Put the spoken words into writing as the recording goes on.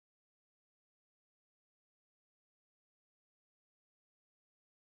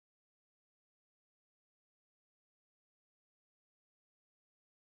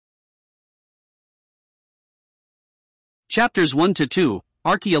Chapters 1 to 2,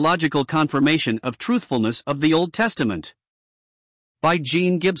 Archaeological Confirmation of Truthfulness of the Old Testament. By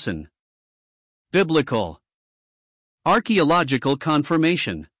Gene Gibson. Biblical. Archaeological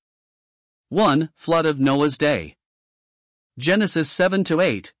Confirmation. 1. Flood of Noah's Day. Genesis 7 to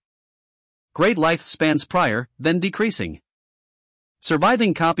 8. Great life spans prior, then decreasing.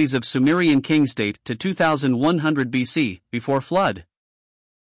 Surviving copies of Sumerian kings date to 2100 BC, before flood.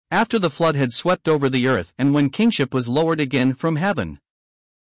 After the flood had swept over the earth and when kingship was lowered again from heaven.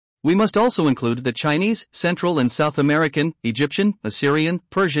 We must also include the Chinese, Central and South American, Egyptian, Assyrian,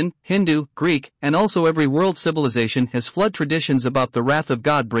 Persian, Hindu, Greek, and also every world civilization has flood traditions about the wrath of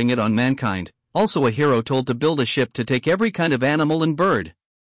God bring it on mankind, also a hero told to build a ship to take every kind of animal and bird.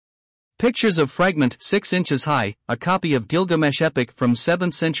 Pictures of fragment 6 inches high, a copy of Gilgamesh epic from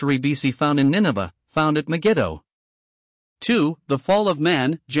 7th century BC found in Nineveh, found at Megiddo. 2. The Fall of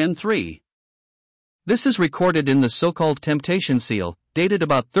Man, Gen 3. This is recorded in the so-called Temptation Seal, dated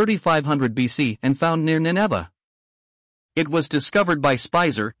about 3500 BC and found near Nineveh. It was discovered by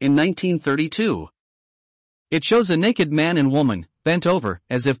Spicer in 1932. It shows a naked man and woman, bent over,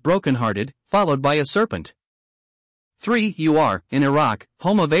 as if broken-hearted, followed by a serpent. 3. Ur, in Iraq,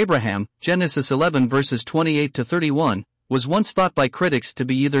 home of Abraham, Genesis 11 verses 28 to 31, was once thought by critics to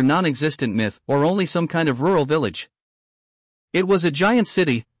be either non-existent myth or only some kind of rural village. It was a giant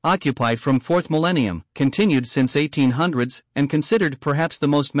city, occupied from 4th millennium, continued since 1800s, and considered perhaps the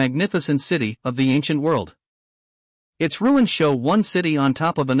most magnificent city of the ancient world. Its ruins show one city on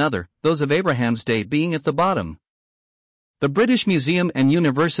top of another, those of Abraham's day being at the bottom. The British Museum and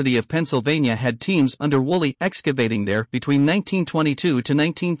University of Pennsylvania had teams under Woolley excavating there between 1922 to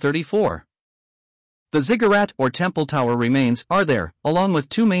 1934. The ziggurat or temple tower remains are there, along with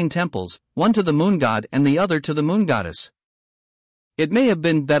two main temples, one to the moon god and the other to the moon goddess. It may have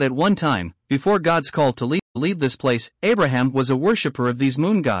been that at one time, before God's call to leave this place, Abraham was a worshipper of these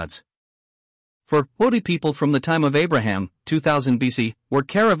moon gods. For Hoti people from the time of Abraham, 2000 BC, were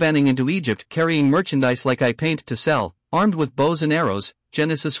caravanning into Egypt carrying merchandise like eye paint to sell, armed with bows and arrows,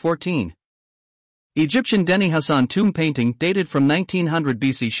 Genesis 14. Egyptian Deni Hassan tomb painting dated from 1900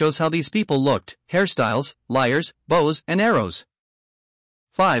 BC shows how these people looked, hairstyles, lyres, bows and arrows.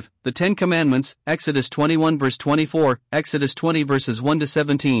 5. The Ten Commandments, Exodus 21 verse 24, Exodus 20 verses 1 to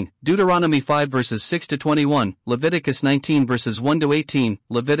 17, Deuteronomy 5 verses 6 to 21, Leviticus 19 verses 1 to 18,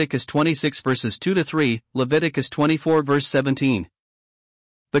 Leviticus 26 verses 2 to 3, Leviticus 24 verse 17.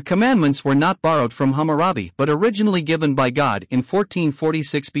 The commandments were not borrowed from Hammurabi but originally given by God in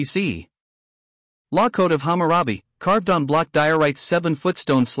 1446 BC. Law Code of Hammurabi, carved on block diorite 7-foot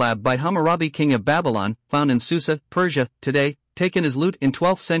stone slab by Hammurabi king of Babylon, found in Susa, Persia, today, taken as loot in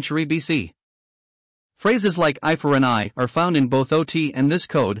 12th century BC. Phrases like eye for an eye are found in both OT and this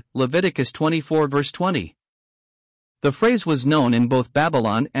code, Leviticus 24 verse 20. The phrase was known in both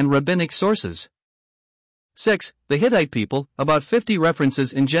Babylon and rabbinic sources. 6. The Hittite people, about 50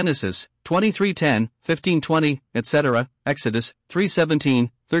 references in Genesis, 23:10, 15:20, etc., Exodus, 3:17,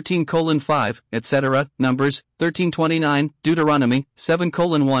 13:5, etc., Numbers, 13:29, Deuteronomy,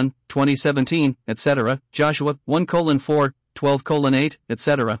 7:1, 20:17, etc., Joshua, 1:4, 12:8,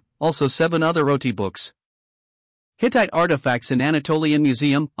 etc., also 7 other OT books. Hittite artifacts in Anatolian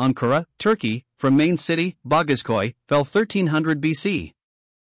Museum, Ankara, Turkey, from main city, Bogazkoy, fell 1300 BC.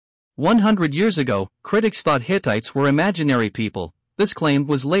 100 years ago, critics thought Hittites were imaginary people. This claim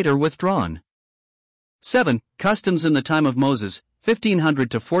was later withdrawn. 7. Customs in the time of Moses,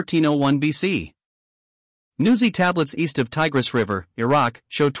 1500 to 1401 BC. Nuzi tablets east of Tigris River, Iraq,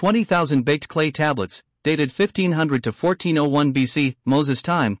 show 20,000 baked clay tablets, dated 1500 to 1401 BC, Moses'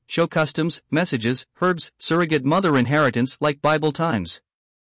 time, show customs, messages, herbs, surrogate mother inheritance like Bible times.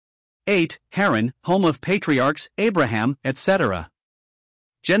 8. Haran, home of patriarchs, Abraham, etc.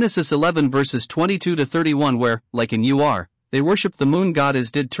 Genesis 11 verses 22 to 31 where, like in Ur, they worshipped the moon god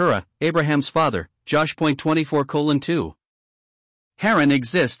as did Terah, Abraham's father, Josh. 24:2. Haran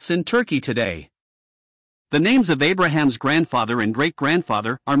exists in Turkey today. The names of Abraham's grandfather and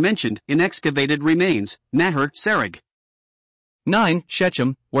great-grandfather are mentioned in excavated remains, Nahor, Sereg. 9.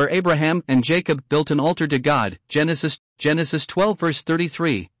 Shechem, where Abraham and Jacob built an altar to God, Genesis 12 verse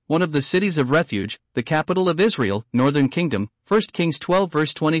 33, one of the cities of refuge, the capital of Israel, Northern Kingdom, 1 Kings 12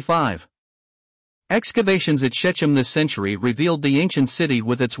 verse 25. Excavations at Shechem this century revealed the ancient city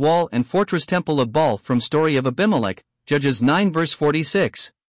with its wall and fortress temple of Baal from story of Abimelech, Judges 9 verse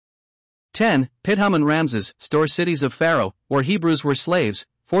 46. 10. Pithom and Ramses, store cities of Pharaoh, where Hebrews were slaves,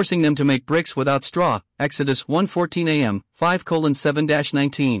 forcing them to make bricks without straw, Exodus 1:14 am,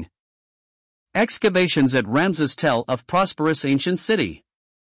 5:7-19. Excavations at Ramses tell of prosperous ancient city.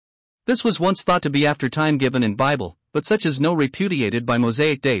 This was once thought to be after time given in Bible, but such is no repudiated by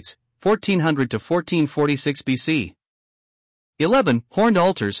Mosaic dates, 1400 to 1446 BC. 11. Horned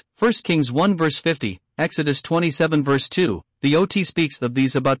altars, 1 Kings 1 verse 50, Exodus 27 verse 2, the OT speaks of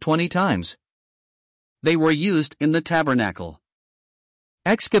these about 20 times. They were used in the tabernacle.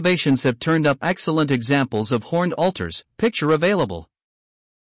 Excavations have turned up excellent examples of horned altars, picture available.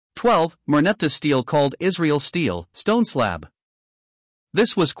 12. Merneptah stele called Israel stele, stone slab.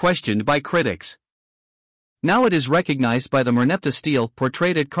 This was questioned by critics. Now it is recognized by the Merneptah stele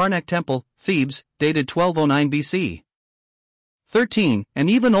portrayed at Karnak Temple, Thebes, dated 1209 BC. 13. An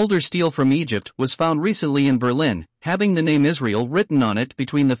even older stele from Egypt was found recently in Berlin, having the name Israel written on it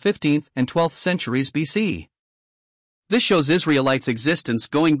between the 15th and 12th centuries BC. This shows Israelites' existence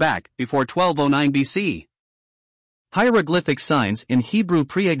going back before 1209 BC. Hieroglyphic signs in Hebrew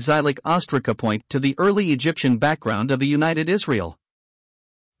pre-exilic ostraca point to the early Egyptian background of a united Israel.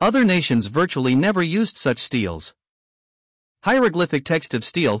 Other nations virtually never used such steles. Hieroglyphic text of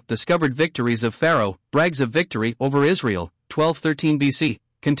stele discovered victories of Pharaoh, brags of victory over Israel, 1213 BC,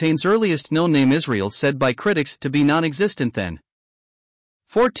 contains earliest known name Israel said by critics to be non-existent then.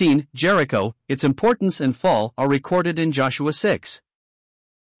 14. Jericho, its importance and fall are recorded in Joshua 6.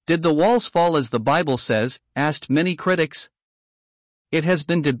 Did the walls fall as the Bible says, asked many critics? It has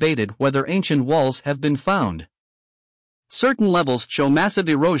been debated whether ancient walls have been found. Certain levels show massive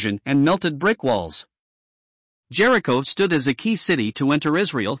erosion and melted brick walls. Jericho stood as a key city to enter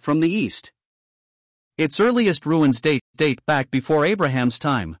Israel from the east. Its earliest ruins date back before Abraham's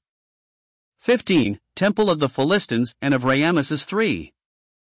time. 15. Temple of the Philistines and of Ramesses III.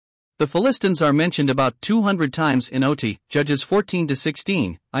 The Philistines are mentioned about 200 times in OT, Judges 14 to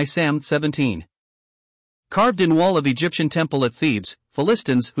 16, Isam 17. Carved in wall of Egyptian temple at Thebes,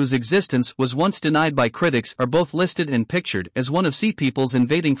 Philistines whose existence was once denied by critics are both listed and pictured as one of sea peoples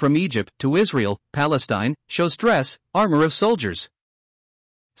invading from Egypt to Israel, Palestine, shows dress, armor of soldiers.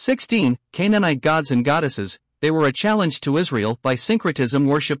 16. Canaanite gods and goddesses, they were a challenge to Israel by syncretism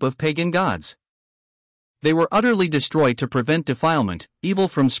worship of pagan gods. They were utterly destroyed to prevent defilement, evil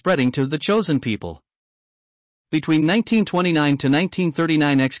from spreading to the chosen people. Between 1929 to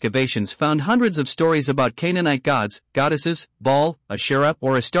 1939 excavations found hundreds of stories about Canaanite gods, goddesses, Baal, Asherah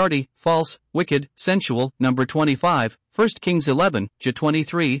or Astarte, false, wicked, sensual, number 25, 1 Kings 11, J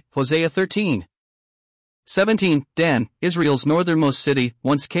 23, Hosea 13. 17. Dan, Israel's northernmost city,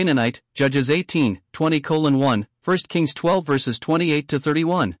 once Canaanite, Judges 18, 20:1, 1 Kings 12 verses 28 to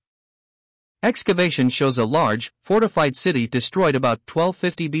 31. Excavation shows a large, fortified city destroyed about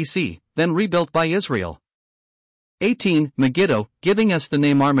 1250 BC, then rebuilt by Israel. 18. Megiddo, giving us the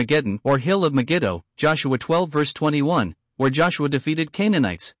name Armageddon or Hill of Megiddo, Joshua 12 verse 21, where Joshua defeated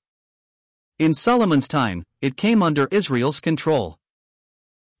Canaanites. In Solomon's time, it came under Israel's control.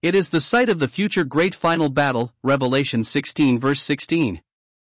 It is the site of the future great final battle, Revelation 16 verse 16.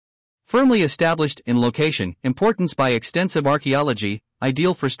 Firmly established in location, importance by extensive archaeology,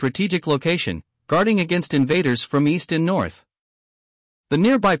 ideal for strategic location, guarding against invaders from east and north. The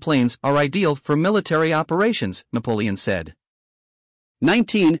nearby plains are ideal for military operations, Napoleon said.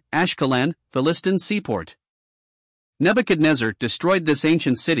 19. Ashkelon, Philistine seaport. Nebuchadnezzar destroyed this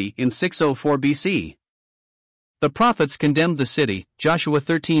ancient city in 604 BC. The prophets condemned the city, Joshua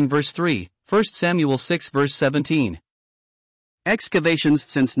 13 verse 3, 1 Samuel 6 verse 17. Excavations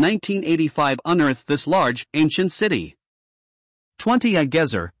since 1985 unearthed this large, ancient city. 20.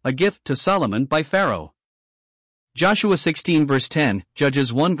 Gezer, a gift to Solomon by Pharaoh. Joshua 16 verse 10,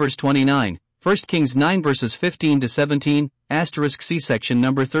 Judges 1 verse 29, 1 Kings 9 verses 15 to 17, *C section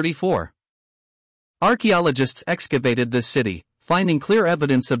number 34. Archaeologists excavated this city, finding clear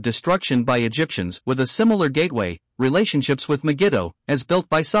evidence of destruction by Egyptians with a similar gateway, relationships with Megiddo, as built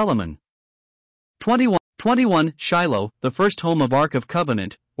by Solomon. 21. Shiloh, the first home of Ark of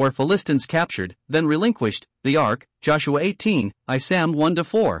Covenant, where Philistines captured, then relinquished, the Ark, Joshua 18, Isam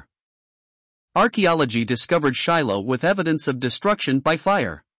 1-4. Archaeology discovered Shiloh with evidence of destruction by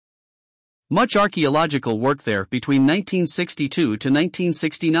fire. Much archaeological work there between 1962 to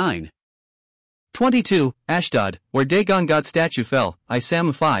 1969. 22. Ashdod, where Dagon god statue fell,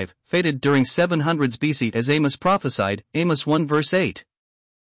 Isam 5, faded during 700s BC as Amos prophesied, Amos 1 verse 8.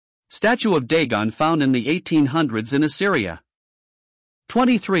 Statue of Dagon found in the 1800s in Assyria.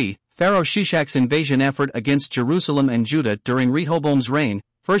 23. Pharaoh Shishak's invasion effort against Jerusalem and Judah during Rehoboam's reign,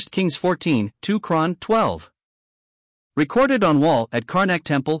 1 Kings 14, 2 Chron 12. Recorded on wall at Karnak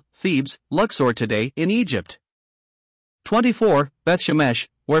Temple, Thebes, Luxor today in Egypt. 24. Beth Shemesh,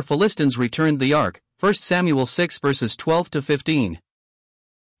 where Philistines returned the ark, 1 Samuel 6 verses 12 to 15.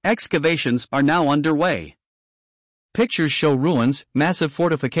 Excavations are now underway. Pictures show ruins, massive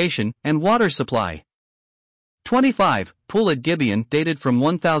fortification, and water supply. 25. Pool at Gibeon dated from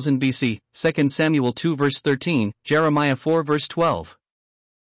 1000 BC, 2 Samuel 2 verse 13, Jeremiah 4 verse 12.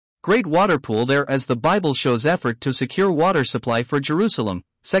 Great water pool there as the Bible shows effort to secure water supply for Jerusalem,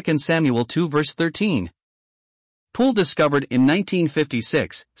 2 Samuel 2 verse 13. Pool discovered in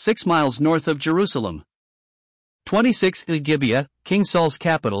 1956, 6 miles north of Jerusalem. 26. Gibeah, King Saul's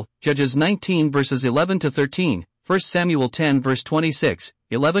capital, Judges 19 verses 11 to 13, 1 Samuel 10 verse 26,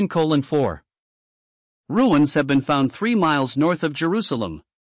 11:4. Ruins have been found 3 miles north of Jerusalem.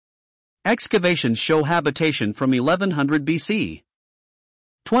 Excavations show habitation from 1100 BC.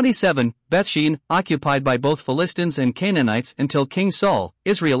 27. Bethshean, occupied by both Philistines and Canaanites until King Saul,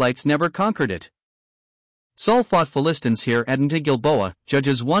 Israelites never conquered it. Saul fought Philistines here at Gilboa,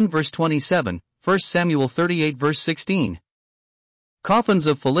 Judges 1 verse 27, 1 Samuel 38 verse 16. Coffins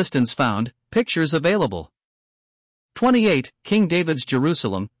of Philistines found, pictures available. 28. King David's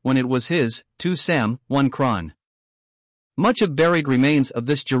Jerusalem, when it was his, 2 Sam, 1 Chron. Much of buried remains of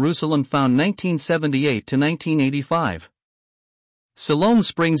this Jerusalem found 1978 to 1985. Siloam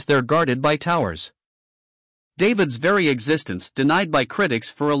Springs there guarded by towers. David's very existence denied by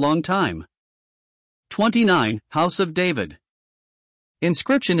critics for a long time. 29. House of David.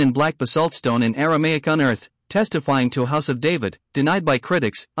 Inscription in black basalt stone in Aramaic unearthed, testifying to House of David, denied by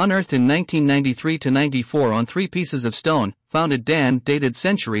critics, unearthed in 1993-94 on 3 pieces of stone, found at Dan, dated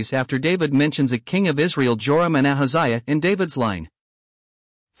centuries after David mentions a king of Israel Joram and Ahaziah in David's line.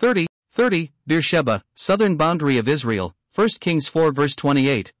 30. Beersheba, southern boundary of Israel, 1 Kings 4 verse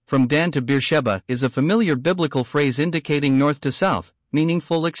 28, from Dan to Beersheba is a familiar biblical phrase indicating north to south, meaning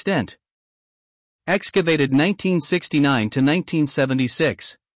full extent. Excavated 1969 to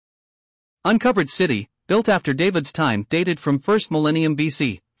 1976. Uncovered city, built after David's time, dated from 1st millennium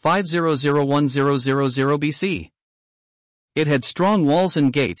BC, 50010000 BC. It had strong walls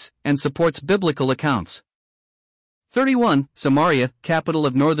and gates, and supports biblical accounts. 31. Samaria, capital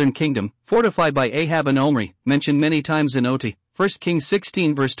of northern kingdom, fortified by Ahab and Omri, mentioned many times in Oti, 1 Kings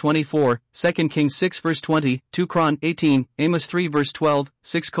 16 verse 24, 2 Kings 6 verse 20, 2 Chron 18, Amos 3 verse 12,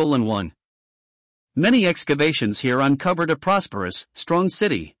 6:1. Many excavations here uncovered a prosperous, strong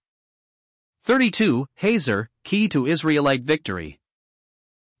city. 32. Hazor, key to Israelite victory.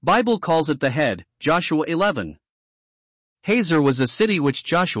 Bible calls it the head, Joshua 11. Hazor was a city which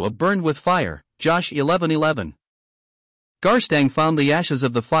Joshua burned with fire, Josh 11:11. Garstang found the ashes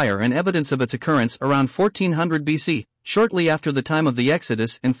of the fire and evidence of its occurrence around 1400 BC, shortly after the time of the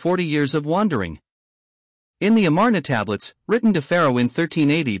Exodus and 40 years of wandering. In the Amarna tablets, written to Pharaoh in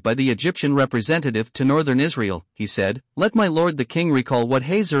 1380 by the Egyptian representative to northern Israel, he said, "Let my lord the king recall what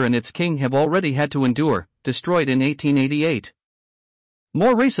Hazor and its king have already had to endure," destroyed in 1888.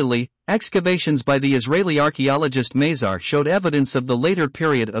 More recently, excavations by the Israeli archaeologist Mazar showed evidence of the later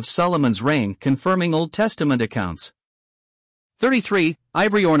period of Solomon's reign, confirming Old Testament accounts. 33.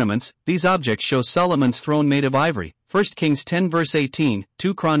 Ivory ornaments. These objects show Solomon's throne made of ivory, 1 Kings 10 verse 18,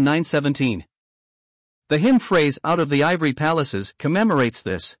 2 Chron 9:17. The hymn phrase "out of the ivory palaces" commemorates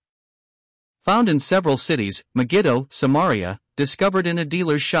this. Found in several cities, Megiddo, Samaria, discovered in a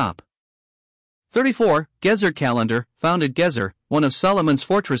dealer's shop. 34. Gezer calendar, found at Gezer, one of Solomon's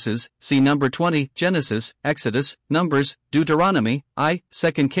fortresses, see number 20, Genesis, Exodus, Numbers, Deuteronomy,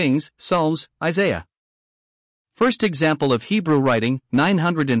 2 Kings, Psalms, Isaiah. First example of Hebrew writing,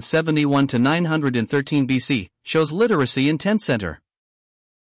 971 to 913 BC, shows literacy in 10th center.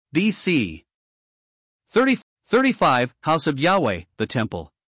 BC. 35. House of Yahweh, the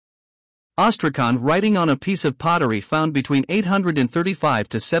Temple. Ostrakhan writing on a piece of pottery found between 835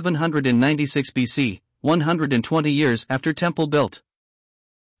 to 796 BC, 120 years after temple built.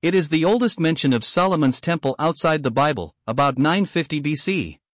 It is the oldest mention of Solomon's temple outside the Bible, about 950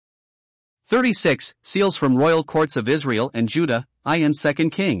 BC. 36. Seals from royal courts of Israel and Judah, and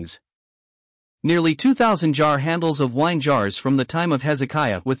 2 Kings. Nearly 2,000 jar handles of wine jars from the time of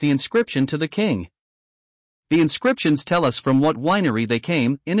Hezekiah with the inscription to the king. The inscriptions tell us from what winery they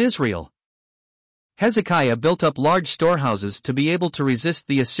came, in Israel. Hezekiah built up large storehouses to be able to resist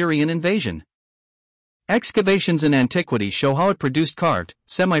the Assyrian invasion. Excavations in antiquity show how it produced carved,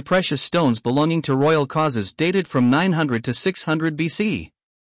 semi-precious stones belonging to royal causes dated from 900 to 600 BC.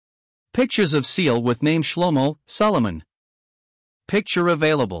 Pictures of seal with name Shlomo, Solomon. Picture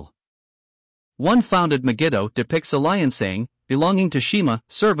available. One found at Megiddo depicts a lion saying, belonging to Shema,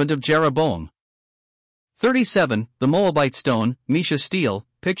 servant of Jeroboam. 37. The Moabite stone, Mesha stele,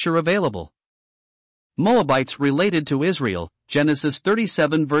 picture available. Moabites related to Israel, Genesis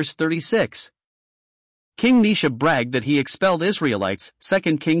 37 verse 36. King Mesha bragged that he expelled Israelites,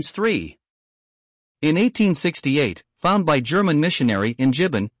 2 Kings 3. In 1868, found by German missionary in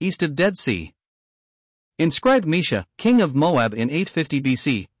Gibeon, east of Dead Sea. Inscribed Mesha, king of Moab in 850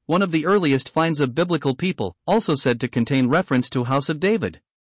 BC, one of the earliest finds of biblical people, also said to contain reference to House of David.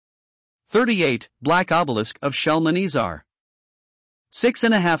 38. Black obelisk of Shalmaneser.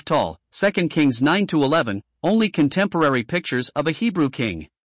 6.5 tall, 2 Kings 9-11, only contemporary pictures of a Hebrew king.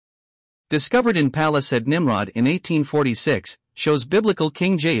 Discovered in palace at Nimrod in 1846, shows biblical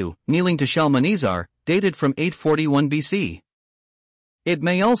King Jehu kneeling to Shalmaneser, dated from 841 BC. It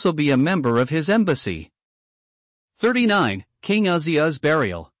may also be a member of his embassy. 39. King Uzziah's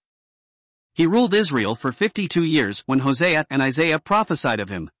burial. He ruled Israel for 52 years when Hosea and Isaiah prophesied of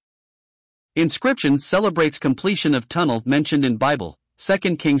him. Inscription celebrates completion of tunnel mentioned in Bible,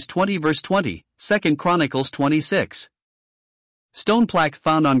 2 Kings 20 verse 20, 2 Chronicles 26. Stone plaque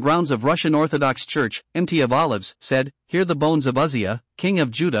found on grounds of Russian Orthodox Church, Mt of Olives, said, "Here the bones of Uzziah, king of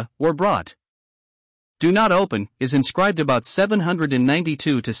Judah, were brought." "Do not open" is inscribed about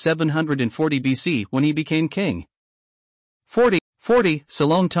 792 to 740 BC when he became king. 40.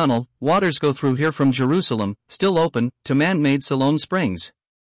 Siloam Tunnel, waters go through here from Jerusalem, still open, to man-made Siloam Springs.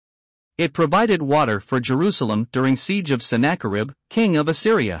 It provided water for Jerusalem during siege of Sennacherib, king of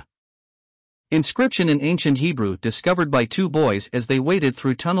Assyria. Inscription in ancient Hebrew discovered by two boys as they waded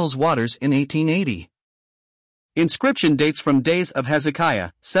through tunnel's waters in 1880. Inscription dates from days of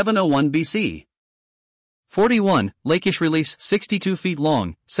Hezekiah, 701 BC. 41. Lachish reliefs 62 feet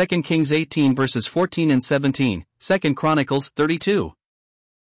long, 2 Kings 18 verses 14 and 17, 2 Chronicles 32.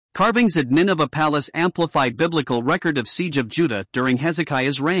 Carvings at Nineveh Palace amplify biblical record of siege of Judah during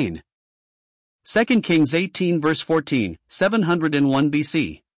Hezekiah's reign. 2 Kings 18 verse 14, 701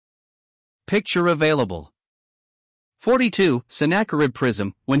 BC. Picture available. 42. Sennacherib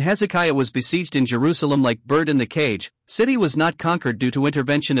prism. When Hezekiah was besieged in Jerusalem like bird in the cage, city was not conquered due to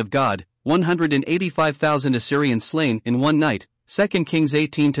intervention of God, 185,000 Assyrians slain in one night, 2 Kings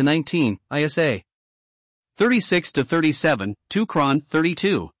 18-19, ISA. 36-37, 2 Chron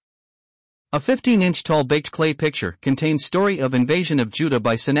 32. A 15-inch tall baked clay picture contains story of invasion of Judah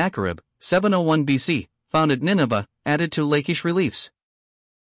by Sennacherib, 701 BC, found at Nineveh, added to Lachish reliefs.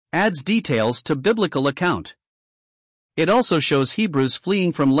 Adds details to biblical account. It also shows Hebrews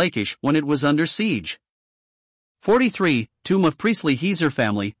fleeing from Lachish when it was under siege. 43. Tomb of priestly Hezer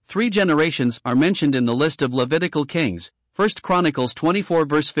family, 3 generations are mentioned in the list of Levitical kings, 1 Chronicles 24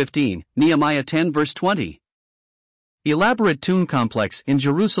 verse 15, Nehemiah 10 verse 20. Elaborate tomb complex in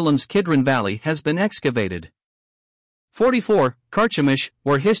Jerusalem's Kidron Valley has been excavated. 44. Carchemish,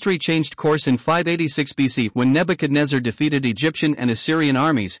 where history changed course in 586 BC when Nebuchadnezzar defeated Egyptian and Assyrian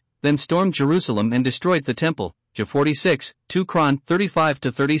armies, then stormed Jerusalem and destroyed the temple, J 46, 2 Chron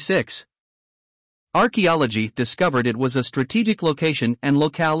 35-36. Archaeology discovered it was a strategic location and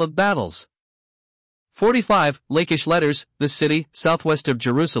locale of battles. 45. Lachish letters, the city, southwest of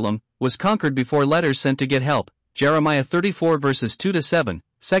Jerusalem, was conquered before letters sent to get help, Jeremiah 34 verses 2-7,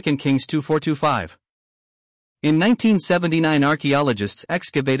 2 Kings 24-5. In 1979 archaeologists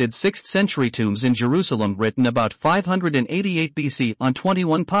excavated 6th century tombs in Jerusalem written about 588 BC on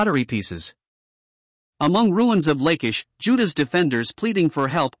 21 pottery pieces. Among ruins of Lachish, Judah's defenders pleading for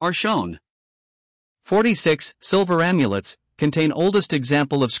help are shown. 46. Silver amulets, contain oldest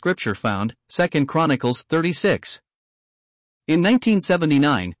example of scripture found, 2 Chronicles 36. In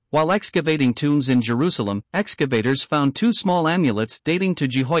 1979, while excavating tombs in Jerusalem, excavators found 2 small amulets dating to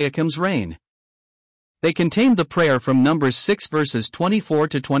Jehoiakim's reign. They contained the prayer from Numbers 6 verses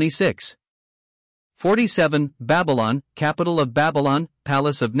 24-26. 47. Babylon, capital of Babylon,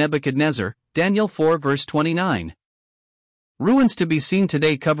 palace of Nebuchadnezzar, Daniel 4 verse 29. Ruins to be seen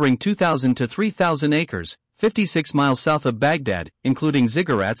today covering 2,000 to 3,000 acres, 56 miles south of Baghdad, including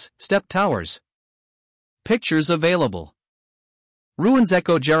ziggurats, step towers. Pictures available. Ruins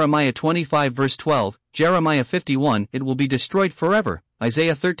echo Jeremiah 25 verse 12, Jeremiah 51, it will be destroyed forever,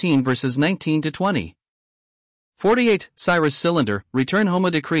 Isaiah 13 verses 19-20. 48. Cyrus cylinder, return home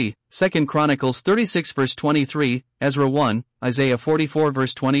a decree, 2 Chronicles 36 verse 23, Ezra 1, Isaiah 44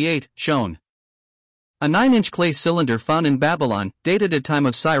 verse 28, shown. A 9-inch clay cylinder found in Babylon, dated at time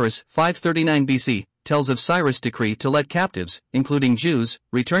of Cyrus, 539 BC, tells of Cyrus' decree to let captives, including Jews,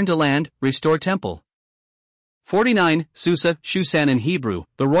 return to land, restore temple. 49. Susa, Shushan in Hebrew,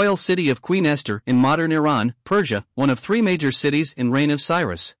 the royal city of Queen Esther in modern Iran, Persia, one of 3 major cities in reign of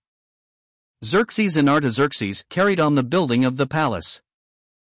Cyrus. Xerxes and Artaxerxes carried on the building of the palace.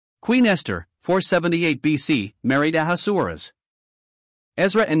 Queen Esther, 478 BC, married Ahasuerus.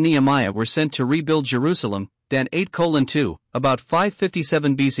 Ezra and Nehemiah were sent to rebuild Jerusalem, Dan 8:2, about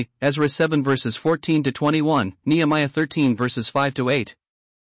 557 BC, Ezra 7 verses 14-21, Nehemiah 13 verses 5-8.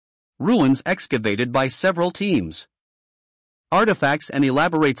 ruins excavated by several teams. Artifacts and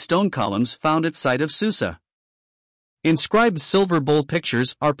elaborate stone columns found at site of Susa. Inscribed silver bowl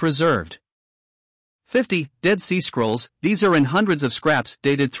pictures are preserved. 50. Dead Sea Scrolls. These are in hundreds of scraps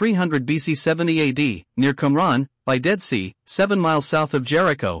dated 300 BC 70 AD, near Qumran, by Dead Sea, 7 miles south of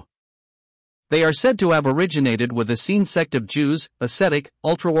Jericho. They are said to have originated with the Essene sect of Jews, ascetic,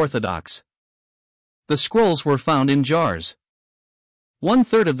 ultra-Orthodox. The scrolls were found in jars.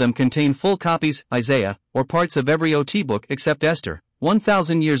 1/3 of them contain full copies, Isaiah, or parts of every OT book except Esther,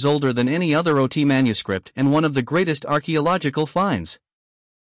 1,000 years older than any other OT manuscript and one of the greatest archaeological finds.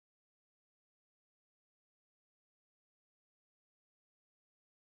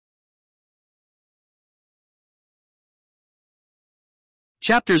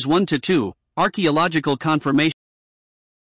 Chapters 1 to 2, Archaeological Confirmation.